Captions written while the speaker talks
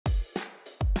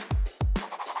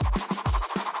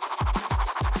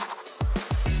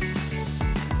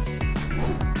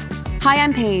Hi,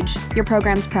 I'm Paige, your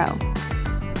program's pro.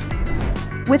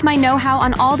 With my know-how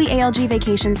on all the ALG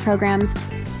Vacations programs,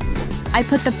 I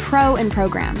put the pro in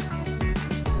program.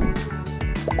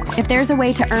 If there's a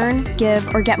way to earn,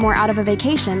 give, or get more out of a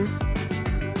vacation,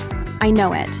 I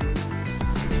know it.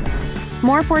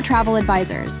 More for travel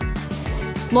advisors.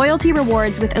 Loyalty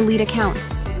rewards with elite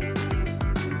accounts.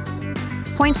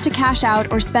 Points to cash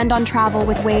out or spend on travel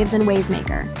with Waves and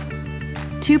Wavemaker.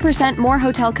 2% more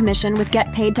hotel commission with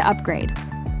Get Paid to Upgrade.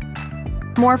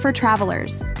 More for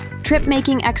travelers.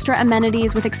 Trip-making extra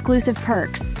amenities with exclusive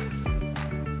perks.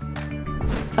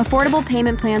 Affordable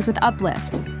payment plans with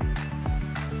Uplift.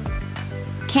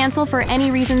 Cancel for any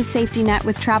reason safety net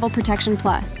with Travel Protection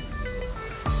Plus.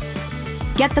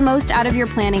 Get the most out of your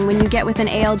planning when you get with an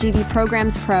ALGV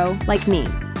Programs Pro like me.